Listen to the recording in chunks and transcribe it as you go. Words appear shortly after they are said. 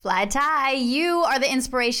Fly Tie, you are the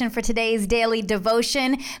inspiration for today's daily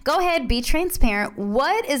devotion. Go ahead, be transparent.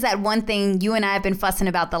 What is that one thing you and I have been fussing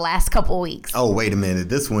about the last couple weeks? Oh, wait a minute.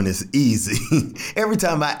 This one is easy. Every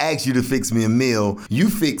time I ask you to fix me a meal, you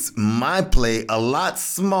fix my plate a lot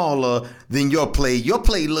smaller than your plate. Your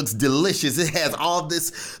plate looks delicious. It has all this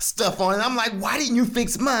stuff on it. I'm like, why didn't you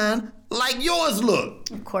fix mine like yours look?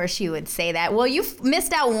 Of course you would say that. Well, you've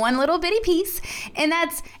missed out one little bitty piece, and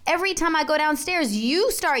that's every time I go downstairs,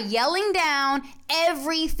 you start yelling down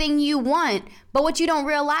everything you want. But what you don't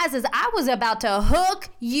realize is I was about to hook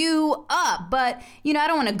you up. But, I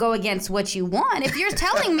don't want to go against what you want. If you're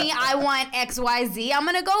telling me I want XYZ, I'm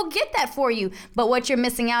going to go get that for you. But what you're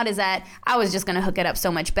missing out is that I was just going to hook it up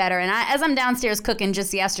so much better. And as I'm downstairs cooking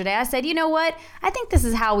just yesterday, I said, you know what? I think this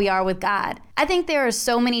is how we are with God. I think there are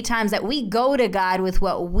so many times that we go to God with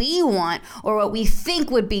what we want or what we think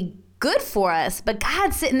would be good for us, but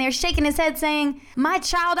God's sitting there shaking his head saying, my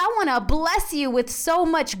child, I want to bless you with so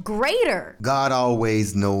much greater. God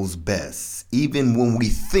always knows best, even when we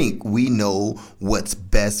think we know what's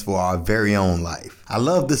best for our very own life. I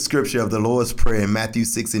love the scripture of the Lord's Prayer in Matthew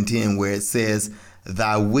 6:10 where it says,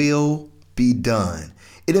 thy will be done.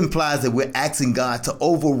 It implies that we're asking God to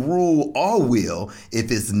overrule our will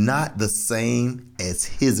if it's not the same as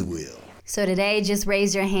his will. So today, just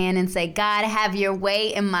raise your hand and say, God, have your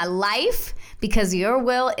way in my life because your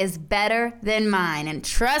will is better than mine. And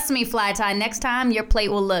trust me, Fly Tie, next time your plate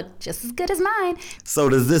will look just as good as mine. So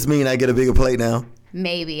does this mean I get a bigger plate now?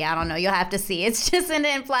 Maybe. I don't know. You'll have to see. It's Jacinda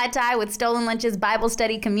and Fly Tie with Stolen Lunches Bible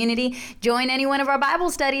Study Community. Join any one of our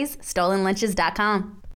Bible studies, stolenlunches.com.